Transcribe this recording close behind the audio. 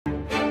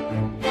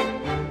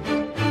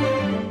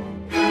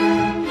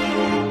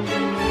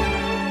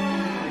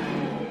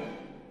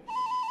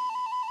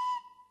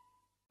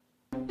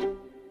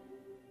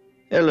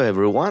Hello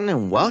everyone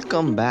and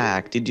welcome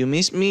back. Did you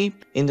miss me?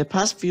 In the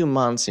past few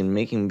months in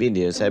making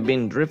videos, I've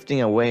been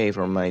drifting away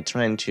from my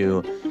trend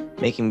to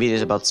making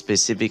videos about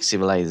specific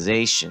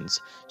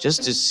civilizations,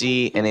 just to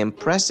see an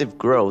impressive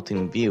growth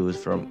in views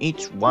from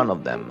each one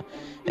of them.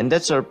 And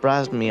that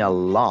surprised me a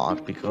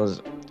lot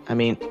because,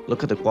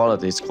 look at the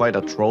quality, it's quite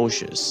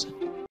atrocious.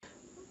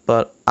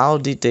 But how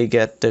did they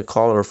get the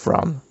color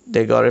from?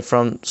 They got it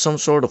from some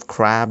sort of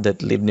crab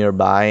that lived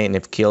nearby, and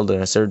if killed in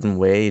a certain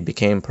way, it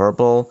became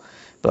purple.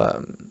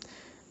 But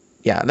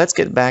yeah, let's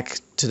get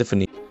back to the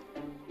Phoenicians.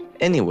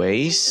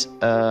 Anyways,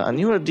 a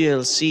newer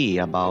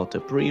DLC about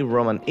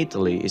pre-Roman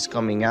Italy is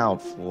coming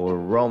out for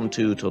Rome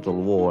 2 Total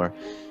War,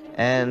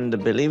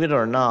 and believe it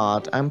or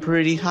not, I'm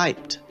pretty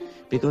hyped,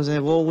 because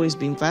I've always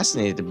been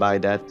fascinated by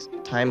that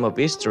time of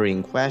history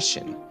in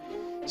question.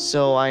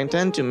 So I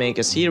intend to make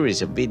a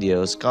series of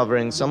videos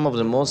covering some of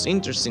the most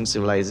interesting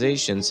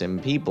civilizations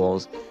and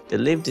peoples that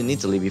lived in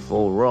Italy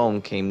before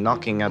Rome came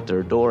knocking at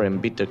their door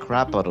and beat the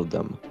crap out of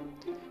them.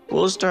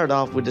 We'll start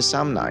off with the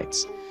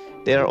Samnites.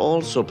 They are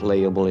also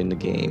playable in the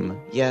game,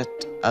 yet,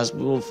 as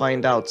we will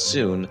find out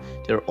soon,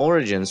 their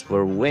origins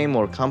were way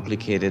more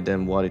complicated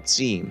than what it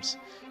seems.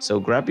 So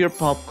grab your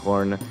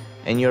popcorn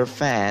and your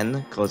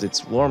fan, cause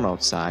it's warm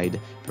outside,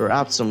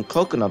 perhaps some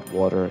coconut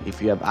water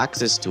if you have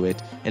access to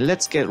it, and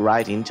let's get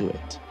right into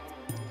it.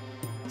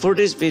 For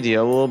this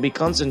video, we'll be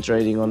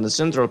concentrating on the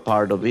central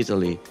part of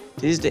Italy.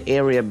 This is the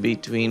area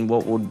between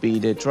what would be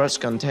the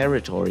Etruscan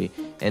territory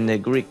and the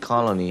Greek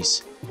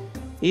colonies.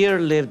 Here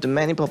lived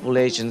many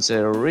populations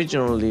that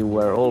originally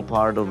were all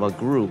part of a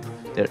group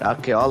that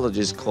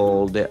archaeologists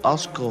call the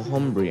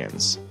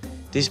Osco-Umbrians.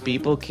 These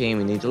people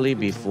came in Italy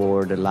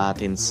before the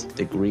Latins,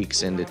 the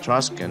Greeks and the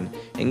Etruscan,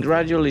 and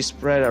gradually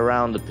spread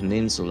around the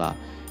peninsula,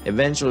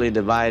 eventually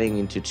dividing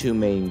into two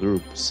main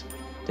groups,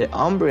 the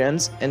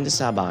Umbrians and the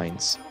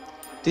Sabines.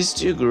 These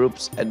two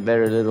groups had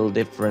very little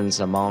difference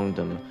among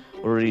them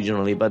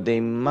originally, but they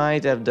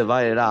might have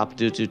divided up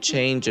due to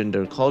change in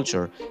their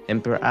culture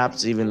and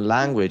perhaps even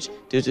language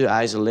due to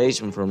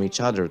isolation from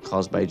each other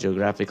caused by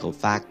geographical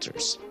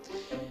factors.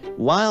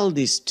 While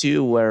these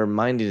two were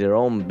minding their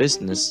own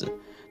business,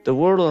 the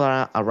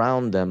world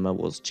around them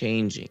was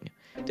changing.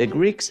 The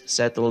Greeks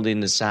settled in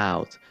the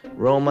south,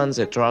 Romans,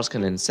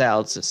 Etruscan and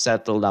Celts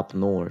settled up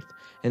north,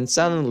 and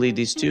suddenly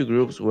these two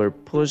groups were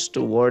pushed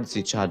towards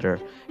each other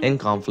and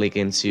conflict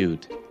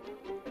ensued.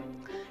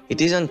 It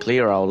is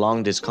unclear how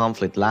long this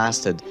conflict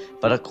lasted,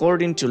 but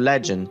according to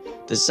legend,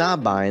 the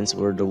Sabines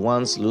were the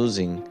ones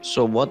losing,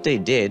 so what they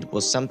did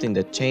was something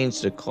that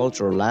changed the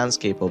cultural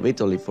landscape of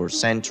Italy for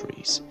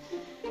centuries.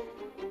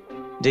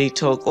 They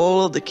took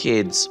all of the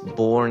kids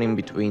born in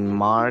between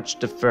March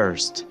the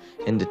 1st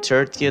and the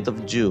 30th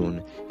of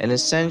June and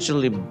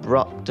essentially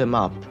brought them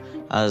up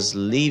as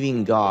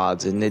living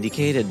gods and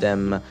dedicated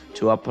them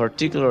to a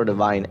particular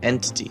divine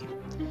entity.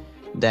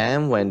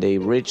 Then, when they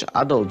reached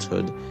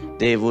adulthood,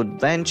 they would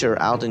venture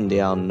out in the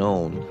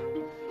unknown.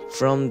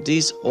 From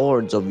these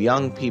hordes of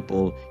young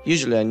people,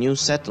 usually a new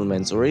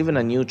settlement or even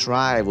a new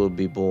tribe would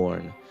be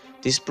born.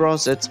 This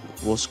process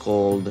was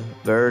called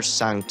Vers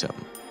Sanctum,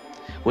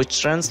 which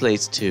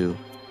translates to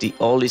the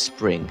Holy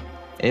Spring,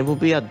 and it will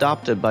be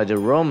adopted by the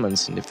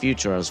Romans in the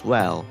future as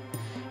well,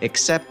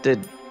 except that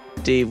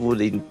they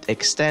would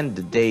extend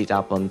the date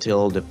up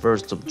until the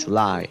 1st of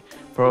July,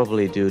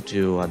 probably due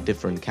to a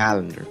different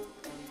calendar.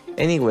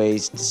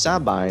 Anyways, the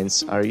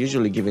Sabines are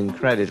usually given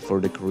credit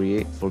for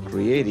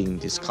creating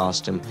this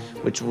custom,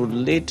 which would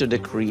lead to the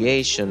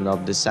creation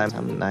of the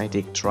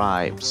Samnitic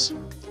tribes.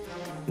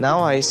 Now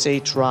I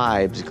say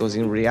tribes because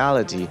in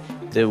reality,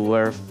 there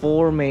were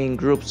four main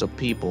groups of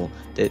people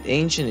that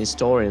ancient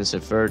historians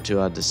refer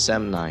to as the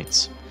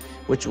Samnites,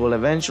 which will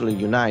eventually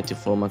unite to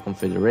form a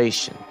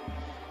confederation,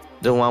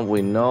 the one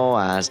we know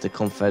as the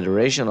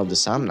Confederation of the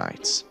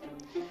Samnites.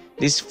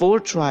 These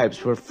four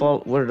tribes were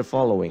the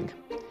following: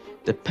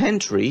 the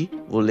Pentri,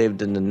 who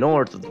lived in the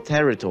north of the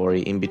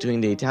territory in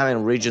between the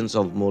Italian regions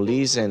of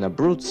Molise and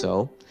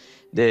Abruzzo,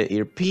 the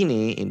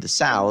Irpini in the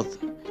south,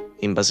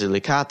 in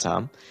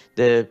Basilicata,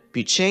 the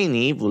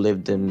Piceni, who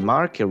lived in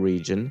Marche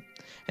region,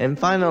 and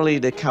finally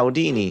the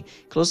Caudini,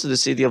 close to the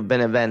city of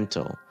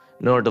Benevento,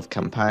 north of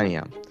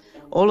Campania.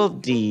 All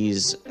of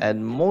these had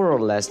more or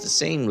less the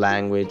same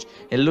language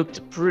and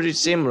looked pretty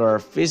similar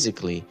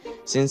physically,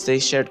 since they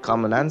shared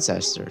common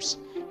ancestors.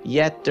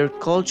 Yet their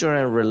culture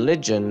and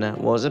religion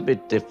was a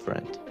bit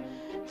different.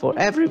 For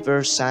every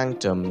Vers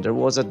Sanctum, there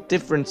was a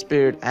different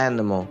spirit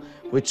animal,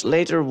 which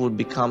later would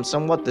become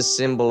somewhat the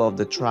symbol of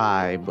the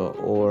tribe,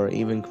 or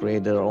even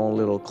create their own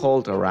little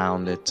cult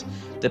around it.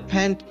 The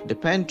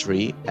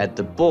Pentri had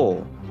the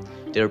bull,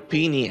 the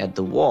Irpini had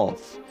the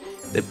wolf,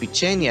 the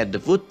Piceni had the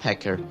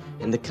woodpecker,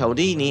 and the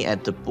Caudini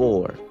had the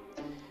boar.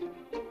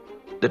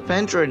 The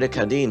Pentri and the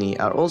Caudini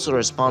are also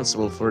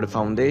responsible for the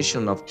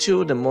foundation of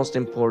two of the most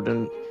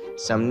important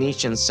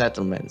Samnitian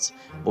settlements,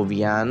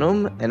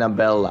 Bovianum and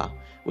Abella,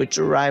 which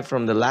derive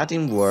from the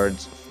Latin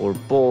words for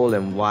bull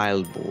and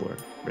wild boar,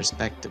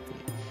 respectively,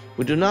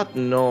 We do not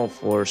know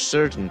for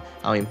certain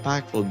how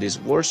impactful this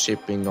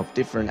worshipping of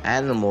different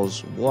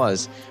animals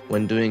was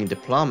when doing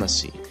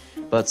diplomacy,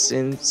 but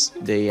since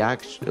they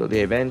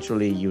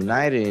eventually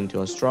united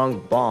into a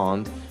strong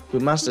bond, we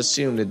must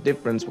assume the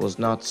difference was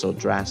not so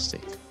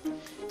drastic.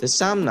 The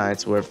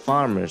Samnites were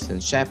farmers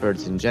and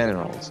shepherds in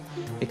general,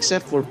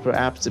 except for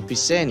perhaps the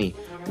Piceni,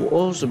 who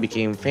also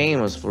became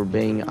famous for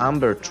being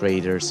amber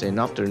traders and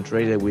often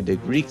traded with the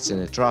Greeks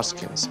and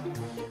Etruscans.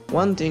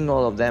 One thing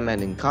all of them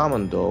had in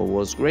common though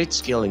was great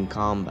skill in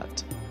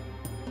combat.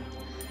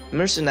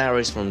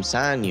 Mercenaries from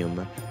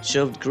Sanium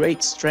showed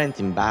great strength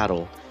in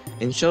battle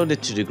and showed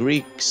it to the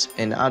Greeks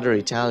and other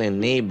Italian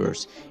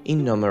neighbors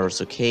in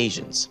numerous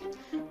occasions.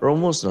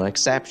 Rome was no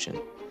exception.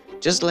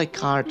 Just like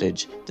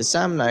Carthage, the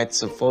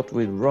Samnites fought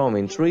with Rome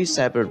in 3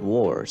 separate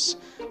wars,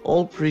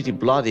 all pretty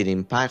bloody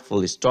and impactful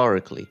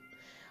historically.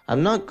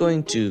 I'm not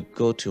going to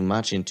go too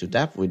much into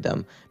depth with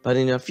them, but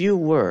in a few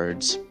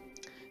words,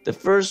 the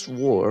first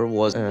war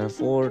was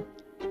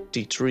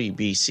 43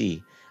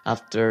 BC,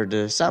 after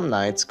the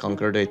Samnites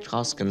conquered the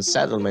Etruscan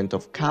settlement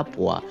of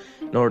Capua,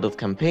 north of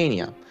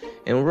Campania,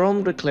 and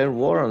Rome declared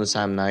war on the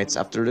Samnites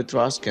after the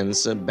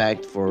Etruscans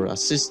begged for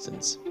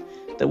assistance.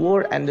 The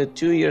war ended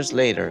 2 years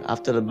later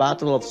after the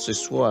Battle of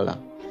Sessuola,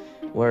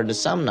 where the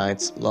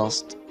Samnites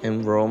lost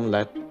and Rome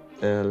let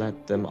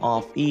them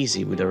off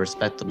easy with a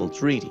respectable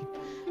treaty.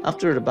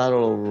 After the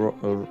battle,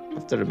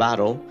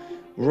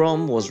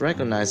 Rome was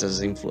recognized as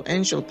an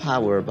influential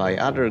power by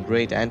other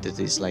great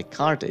entities like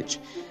Carthage,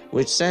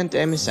 which sent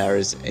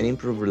emissaries and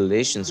improved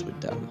relations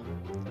with them.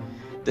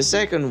 The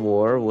second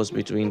war was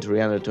between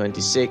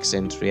 326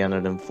 and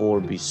 304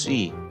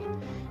 BC,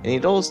 and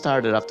it all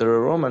started after the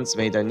Romans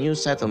made a new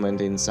settlement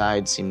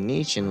inside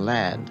Samnitian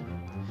land.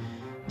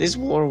 This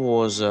war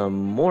was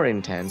more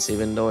intense,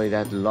 even though it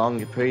had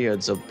long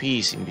periods of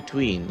peace in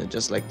between,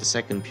 just like the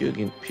Second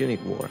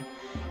Punic War,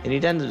 and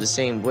it ended the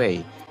same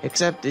way,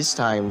 except this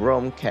time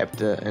Rome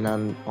kept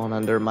on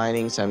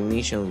undermining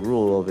Samnitian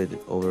rule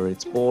over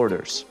its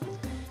borders.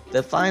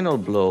 The final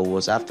blow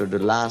was after the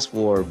last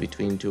war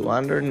between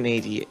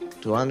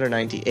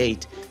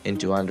 298 and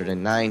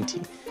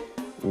 290,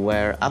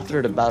 where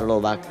after the Battle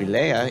of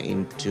Aquileia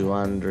in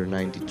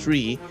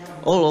 293,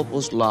 all hope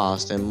was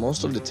lost and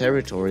most of the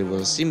territory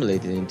was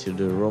assimilated into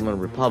the Roman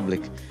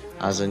Republic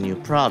as a new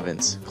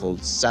province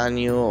called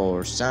Sanio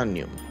or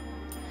Sanium.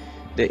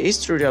 The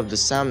history of the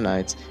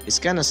Samnites is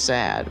kinda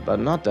sad, but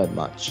not that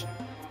much,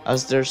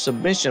 as their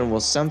submission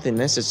was something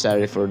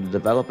necessary for the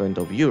development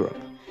of Europe,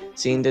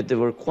 seeing that they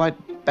were quite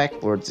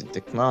backwards in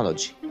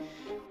technology.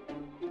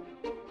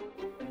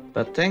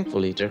 But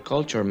thankfully their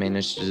culture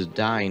managed to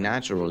die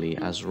naturally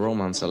as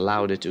Romans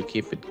allowed it to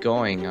keep it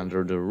going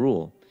under their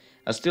rule.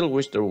 I still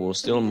wish there was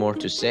still more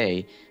to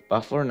say,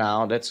 but for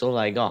now that's all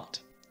I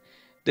got.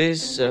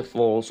 This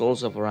falls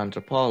also for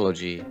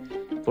anthropology.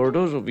 For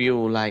those of you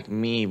like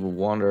me who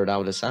wondered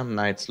how the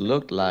Samnites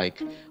looked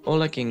like,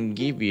 all I can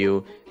give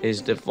you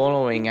is the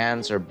following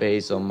answer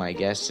based on my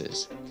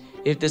guesses.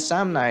 If the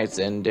Samnites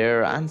and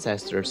their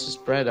ancestors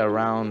spread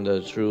around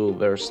through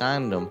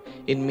Versandum,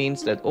 it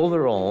means that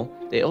overall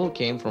they all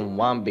came from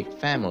one big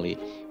family,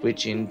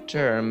 which in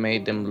turn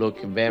made them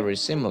look very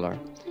similar,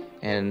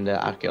 and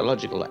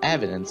archaeological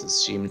evidence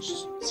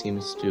seems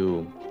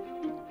to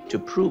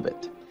prove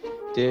it.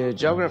 The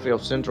geography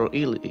of central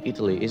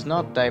Italy is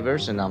not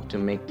diverse enough to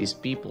make these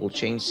people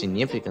change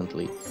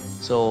significantly,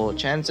 so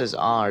chances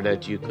are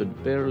that you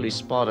could barely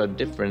spot a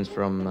difference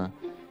from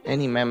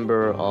any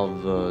member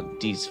of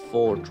these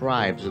 4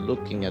 tribes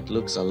looking at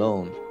looks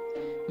alone.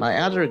 My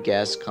other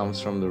guess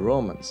comes from the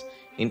Romans.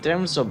 In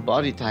terms of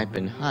body type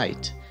and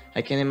height,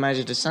 I can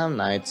imagine the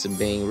Samnites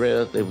being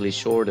relatively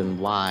short and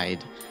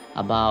wide,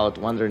 about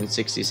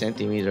 160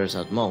 centimeters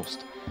at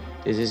most.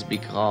 This is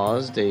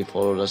because they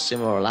followed a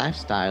similar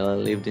lifestyle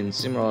and lived in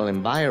similar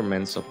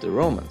environments of the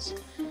Romans.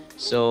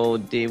 So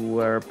they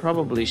were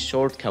probably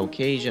short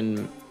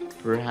Caucasian,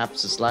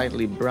 perhaps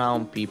slightly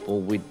brown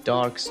people with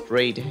dark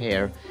straight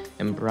hair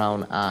and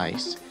brown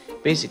eyes,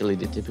 basically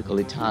the typical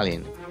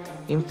Italian.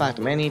 In fact,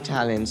 many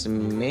Italians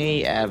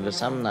may have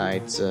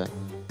Samnites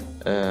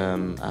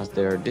as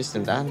their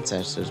distant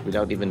ancestors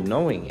without even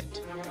knowing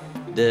it.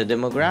 The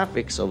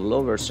demographics of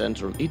lower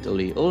central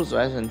Italy also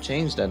hasn't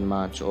changed that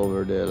much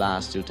over the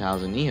last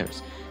 2000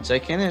 years, so I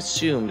can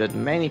assume that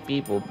many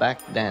people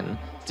back then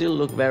still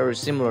look very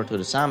similar to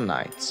the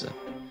Samnites,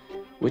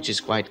 which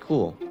is quite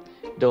cool.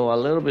 Though a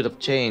little bit of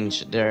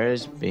change there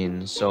has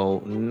been,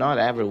 so not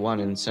everyone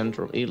in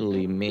central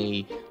Italy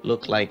may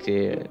look like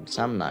the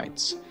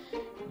Samnites,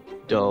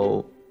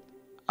 though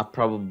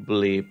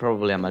probably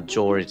a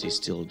majority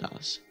still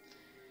does.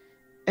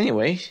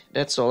 Anyway,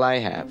 that's all I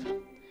have.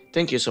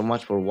 Thank you so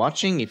much for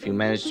watching if you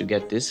managed to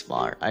get this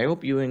far. I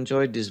hope you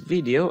enjoyed this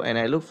video and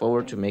I look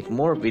forward to make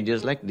more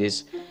videos like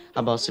this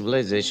about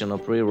civilization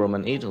of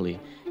pre-Roman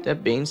Italy.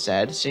 That being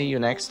said, see you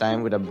next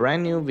time with a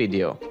brand new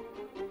video.